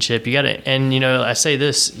relationship. You got to, and I say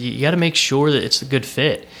this, you got to make sure that it's a good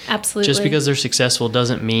fit. Absolutely. Just because they're successful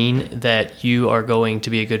doesn't mean that you are going to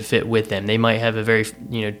be a good fit with them. They might have a very,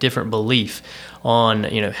 different belief on,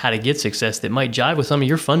 how to get success that might jive with some of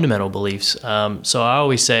your fundamental beliefs. So I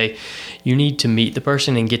always say you need to meet the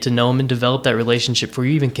person and get to know them and develop that relationship before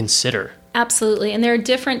you even consider. Absolutely. And there are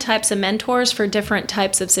different types of mentors for different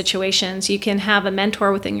types of situations. You can have a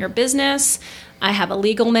mentor within your business. I have a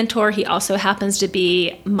legal mentor. He also happens to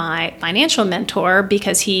be my financial mentor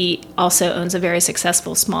because he also owns a very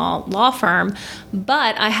successful small law firm.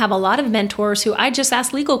 But I have a lot of mentors who I just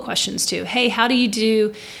ask legal questions to. Hey, how do you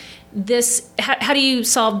do this? How do you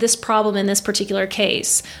solve this problem in this particular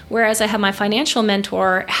case? Whereas I have my financial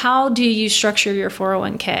mentor, how do you structure your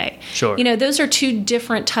 401k? Sure. Those are two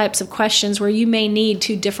different types of questions where you may need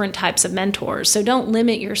two different types of mentors. So don't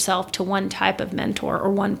limit yourself to one type of mentor or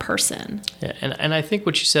one person. Yeah, and I think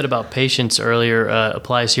what you said about patience earlier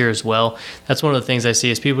applies here as well. That's one of the things I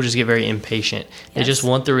see is people just get very impatient. Yes. They just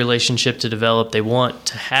want the relationship to develop. They want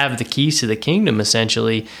to have the keys to the kingdom,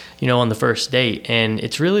 essentially, on the first date. And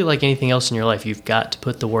it's really like anything else in your life. You've got to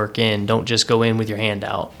put the work in. Don't just go in with your hand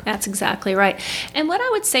out. That's exactly right. And what I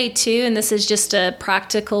would say too, and this is just a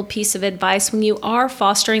practical piece of advice, when you are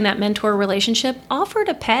fostering that mentor relationship, offer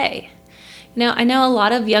to pay. I know a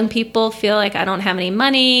lot of young people feel like I don't have any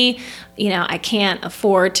money, I can't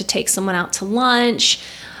afford to take someone out to lunch.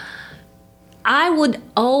 I would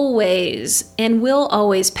always and will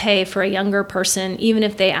always pay for a younger person, even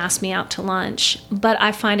if they ask me out to lunch. But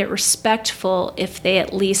I find it respectful if they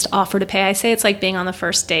at least offer to pay. I say it's like being on the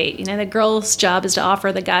first date. The girl's job is to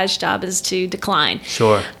offer, the guy's job is to decline.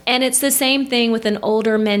 Sure. And it's the same thing with an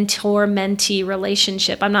older mentor-mentee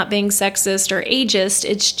relationship. I'm not being sexist or ageist.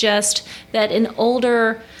 It's just that an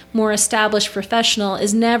older, more established professional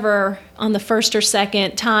is never on the first or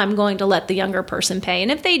second time going to let the younger person pay.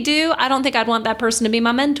 And if they do, I don't think I'd want that person to be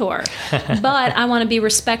my mentor. But I want to be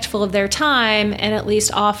respectful of their time and at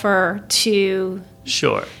least offer to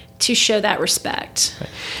Sure. to show that respect.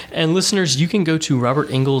 And listeners, you can go to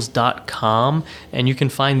robertingalls.com and you can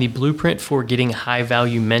find the blueprint for getting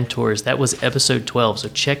high-value mentors. That was episode 12, so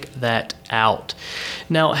check that out.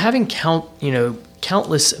 Now, having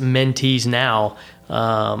countless mentees now,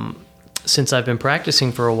 since I've been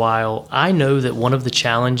practicing for a while, I know that one of the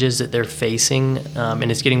challenges that they're facing,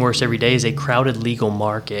 and it's getting worse every day, is a crowded legal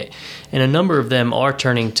market. And a number of them are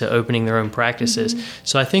turning to opening their own practices.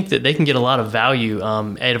 So I think that they can get a lot of value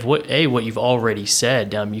out of what you've already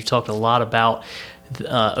said. You've talked a lot about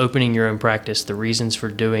opening your own practice, the reasons for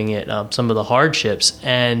doing it, some of the hardships.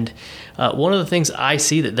 And one of the things I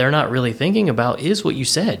see that they're not really thinking about is what you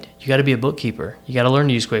said. You got to be a bookkeeper. You got to learn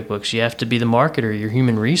to use QuickBooks. You have to be the marketer, your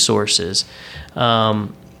human resources. You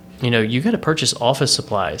got to purchase office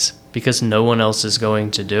supplies because no one else is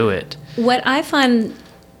going to do it. What I find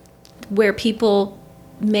where people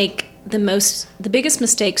make the biggest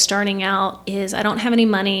mistake starting out is, I don't have any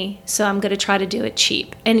money, so I'm going to try to do it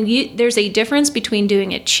cheap. And there's a difference between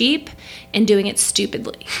doing it cheap and doing it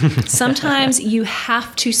stupidly. Sometimes you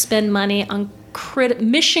have to spend money on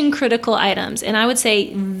mission critical items. And I would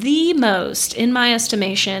say the most, in my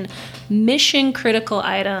estimation, mission critical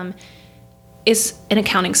item is an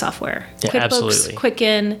accounting software. Yeah, QuickBooks, absolutely.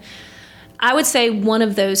 Quicken. I would say one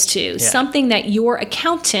of those two, something that your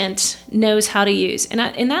accountant knows how to use.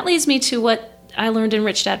 And that leads me to what I learned in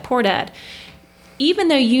Rich Dad, Poor Dad. Even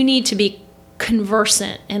though you need to be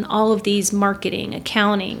conversant in all of these marketing,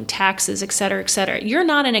 accounting, taxes, et cetera, you're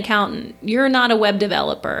not an accountant. You're not a web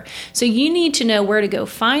developer. So you need to know where to go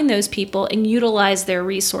find those people and utilize their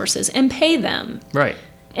resources and pay them. Right.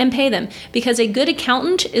 And pay them, because a good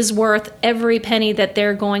accountant is worth every penny that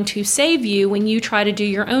they're going to save you when you try to do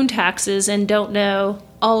your own taxes and don't know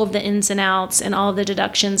all of the ins and outs and all the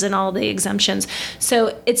deductions and all the exemptions.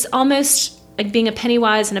 So it's almost like being a penny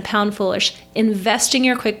wise and a pound foolish. Invest in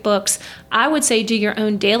your QuickBooks. I would say do your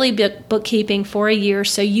own daily bookkeeping for a year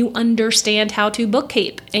so you understand how to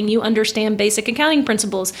bookkeep and you understand basic accounting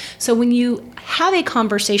principles. So when you have a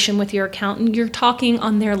conversation with your accountant, you're talking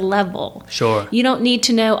on their level. Sure. You don't need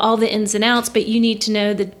to know all the ins and outs, but you need to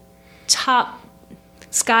know the top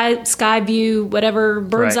sky view, whatever,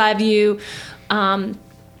 bird's eye view,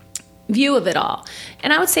 view of it all.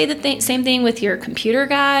 And I would say the same thing with your computer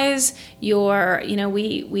guys.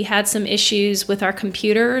 We had some issues with our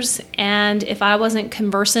computers, and if I wasn't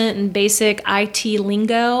conversant in basic IT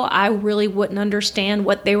lingo, I really wouldn't understand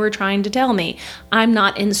what they were trying to tell me. I'm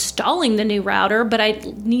not installing the new router, but I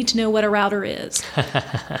need to know what a router is.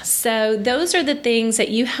 So those are the things that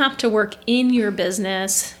you have to work in your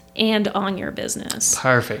business and on your business.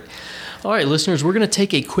 Perfect. All right, listeners, we're going to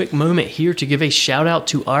take a quick moment here to give a shout out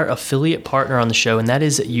to our affiliate partner on the show, and that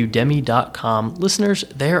is Udemy.com. Listeners,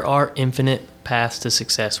 there are infinite paths to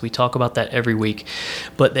success. We talk about that every week,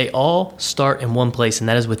 but they all start in one place, and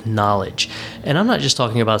that is with knowledge. And I'm not just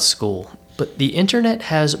talking about school, but the internet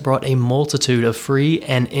has brought a multitude of free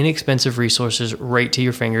and inexpensive resources right to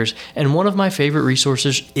your fingers, and one of my favorite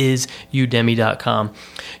resources is Udemy.com.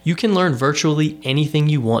 You can learn virtually anything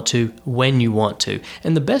you want to, when you want to,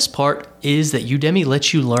 and the best part is that Udemy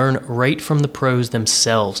lets you learn right from the pros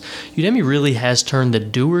themselves. Udemy really has turned the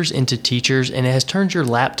doers into teachers, and it has turned your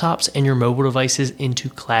laptops and your mobile devices into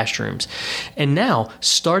classrooms. And now,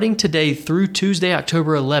 starting today through Tuesday,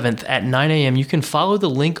 October 11th at 9 a.m., you can follow the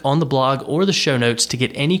link on the blog or the show notes to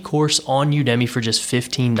get any course on Udemy for just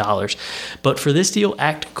 $15. But for this deal,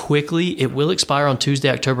 act quickly. It will expire on Tuesday,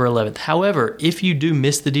 October 11th. However, if you do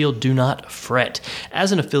miss the deal, do not fret.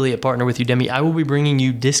 As an affiliate partner with Udemy, I will be bringing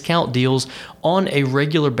you discount deals on a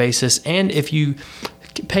regular basis, and if you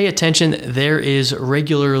pay attention, there is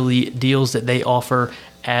regularly deals that they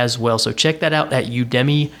as well. So check that out at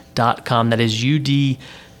udemy.com. That is udemy.com.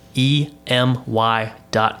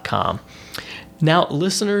 Now,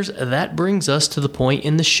 listeners, that brings us to the point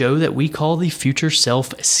in the show that we call the Future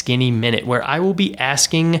Self Skinny Minute, where I will be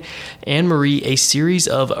asking Anne-Marie a series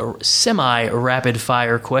of semi-rapid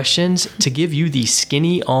fire questions to give you the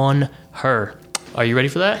skinny on her. Are you ready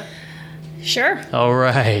for that? Sure. All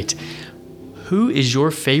right. Who is your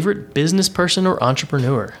favorite business person or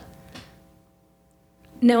entrepreneur?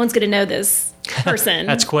 No one's going to know this person.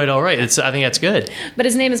 That's quite all right. I think that's good. But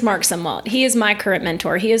his name is Mark Sumwalt. He is my current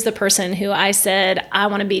mentor. He is the person who I said, I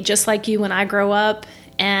want to be just like you when I grow up,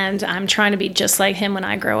 and I'm trying to be just like him when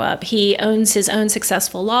I grow up. He owns his own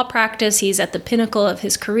successful law practice. He's at the pinnacle of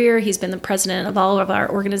his career. He's been the president of all of our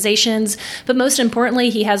organizations. But most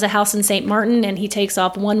importantly, he has a house in St. Martin, and he takes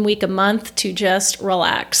off 1 week a month to just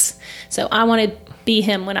relax. So I want to be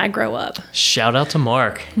him when I grow up. Shout out to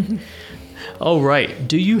Mark. All right.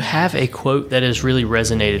 Do you have a quote that has really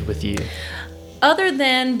resonated with you? Other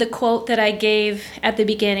than the quote that I gave at the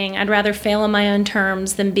beginning, I'd rather fail on my own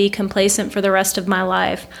terms than be complacent for the rest of my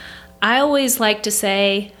life. I always like to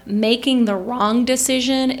say, making the wrong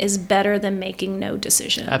decision is better than making no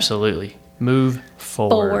decision. Absolutely. Move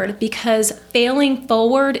forward. Because failing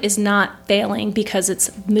forward is not failing because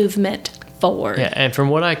it's movement forward. Yeah, and from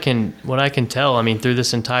what I can tell, I mean, through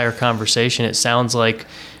this entire conversation, it sounds like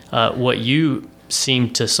what you seem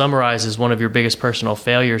to summarize as one of your biggest personal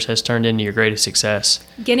failures has turned into your greatest success.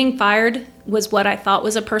 Getting fired was what I thought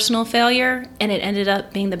was a personal failure, and it ended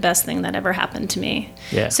up being the best thing that ever happened to me.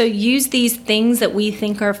 Yeah. So use these things that we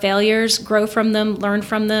think are failures, grow from them, learn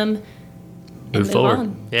from them, and move forward.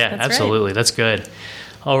 on. Yeah, That's absolutely. right. That's good.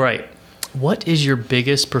 All right. What is your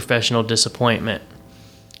biggest professional disappointment?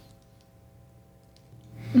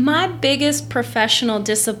 My biggest professional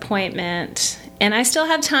disappointment, and I still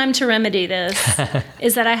have time to remedy this,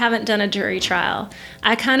 is that I haven't done a jury trial.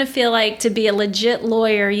 I kind of feel like to be a legit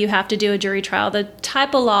lawyer, you have to do a jury trial. The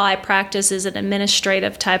type of law I practice is an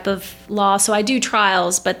administrative type of law, so I do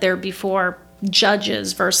trials, but they're before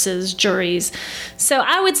judges versus juries. So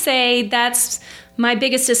I would say that's my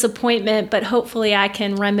biggest disappointment, but hopefully I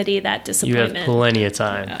can remedy that disappointment. You have plenty of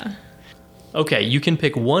time. Yeah. Okay, you can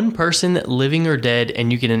pick one person, living or dead,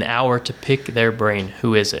 and you get an hour to pick their brain.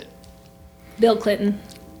 Who is it? Bill Clinton.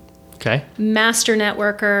 Okay. Master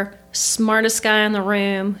networker, smartest guy in the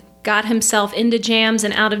room, got himself into jams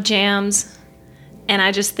and out of jams, and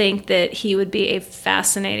I just think that he would be a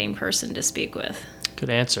fascinating person to speak with. Good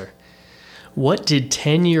answer. What did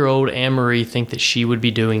 10-year-old Anne-Marie think that she would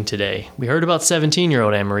be doing today? We heard about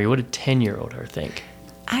 17-year-old Anne-Marie. What did 10-year-old her think?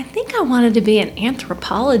 I think I wanted to be an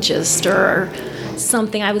anthropologist or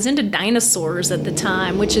something. I was into dinosaurs at the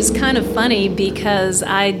time, which is kind of funny because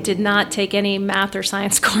I did not take any math or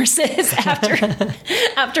science courses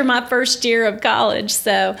after my first year of college.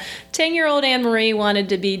 So 10-year-old Anne-Marie wanted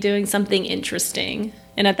to be doing something interesting.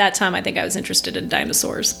 And at that time, I think I was interested in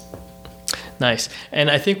dinosaurs. Nice. And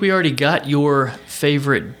I think we already got your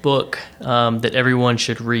favorite book that everyone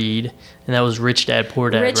should read, and that was Rich Dad,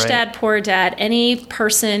 Poor Dad, Rich right? Dad, Poor Dad. Any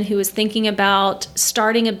person who is thinking about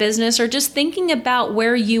starting a business or just thinking about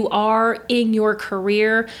where you are in your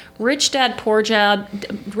career, Rich Dad, Poor Dad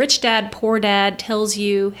tells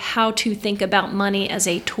you how to think about money as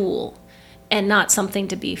a tool and not something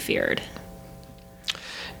to be feared.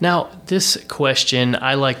 Now, this question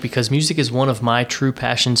I like because music is one of my true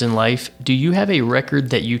passions in life. Do you have a record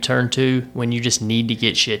that you turn to when you just need to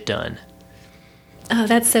get shit done? Oh,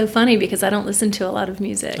 that's so funny because I don't listen to a lot of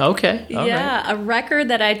music. Okay. All yeah, right. a record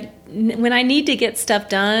that when I need to get stuff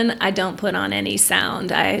done, I don't put on any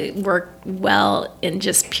sound. I work well in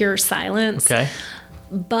just pure silence. Okay.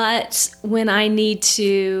 But when I need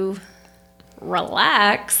to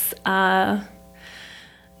relax,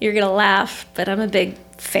 you're going to laugh, but I'm a big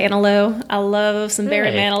Fanilow. I love some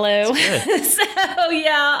Barry Manilow. So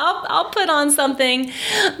yeah, I'll put on something.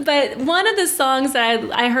 But one of the songs that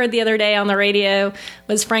I heard the other day on the radio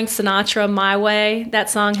was Frank Sinatra, My Way.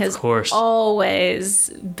 That song has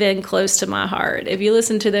always been close to my heart. If you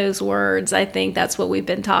listen to those words, I think that's what we've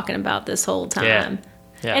been talking about this whole time. Yeah.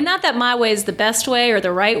 Yeah. And not that my way is the best way or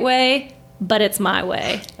the right way, but it's my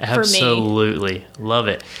way for me. Absolutely. Love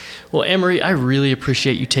it. Well, Anne-Marie, I really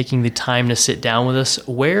appreciate you taking the time to sit down with us.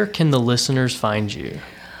 Where can the listeners find you?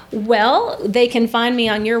 Well, they can find me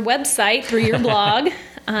on your website through your blog.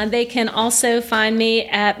 They can also find me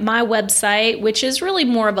at my website, which is really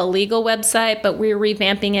more of a legal website, but we're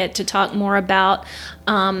revamping it to talk more about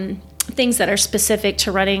things that are specific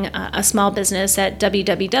to running a small business at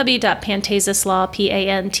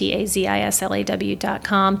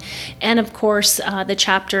www.pantazislaw.com. And of course, the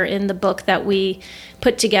chapter in the book that we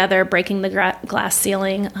put together, Breaking the Glass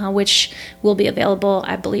Ceiling, which will be available,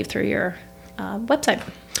 I believe, through your website.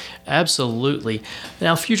 Absolutely.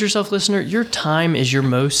 Now, Future Self listener, your time is your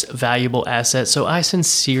most valuable asset, so I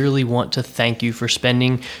sincerely want to thank you for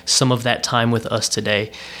spending some of that time with us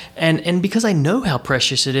today. And because I know how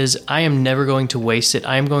precious it is, I am never going to waste it.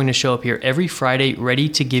 I am going to show up here every Friday ready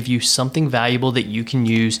to give you something valuable that you can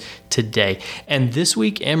use today. And this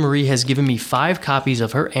week, Anne-Marie has given me 5 copies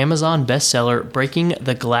of her Amazon bestseller, Breaking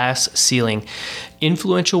the Glass Ceiling: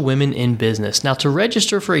 Influential Women in Business. Now, to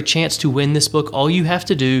register for a chance to win this book, all you have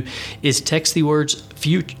to do is text the word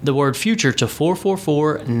future to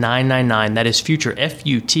 444-999. That is future,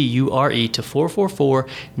 F-U-T-U-R-E, to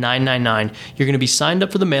 444-999. You're going to be signed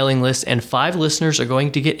up for the mailing list, and 5 listeners are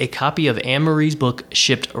going to get a copy of Anne-Marie's book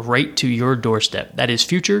shipped right to your doorstep. That is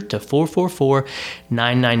future to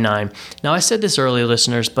 444-999. Now, I said this earlier,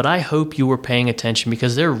 listeners, but I hope you were paying attention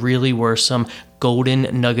because there really were some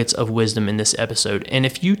golden nuggets of wisdom in this episode. And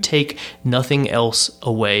if you take nothing else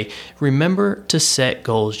away, remember to set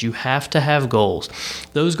goals. You have to have goals.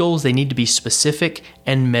 Those goals, they need to be specific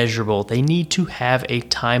and measurable. They need to have a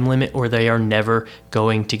time limit or they are never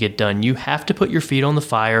going to get done. You have to put your feet on the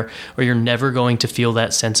fire or you're never going to feel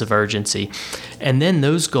that sense of urgency. And then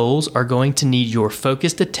those goals are going to need your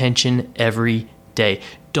focused attention every day.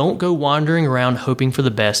 Don't go wandering around hoping for the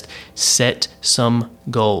best. Set some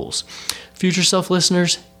goals. Future Self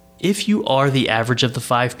listeners, if you are the average of the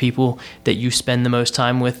 5 people that you spend the most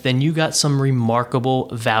time with, then you got some remarkable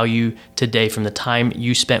value today from the time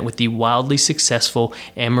you spent with the wildly successful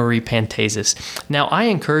Anne-Marie Pantasis. Now, I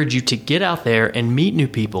encourage you to get out there and meet new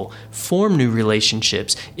people, form new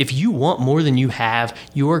relationships. If you want more than you have,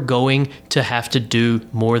 you are going to have to do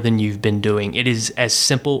more than you've been doing. It is as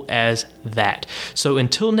simple as that. So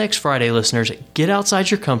until next Friday, listeners, get outside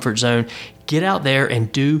your comfort zone. Get out there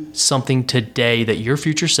and do something today that your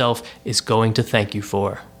future self is going to thank you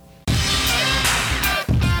for.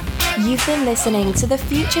 You've been listening to the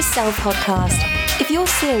Future Self podcast. If you're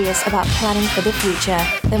serious about planning for the future,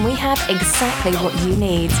 then we have exactly what you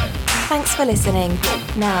need. Thanks for listening.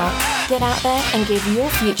 Now, get out there and give your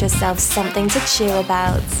future self something to cheer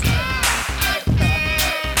about.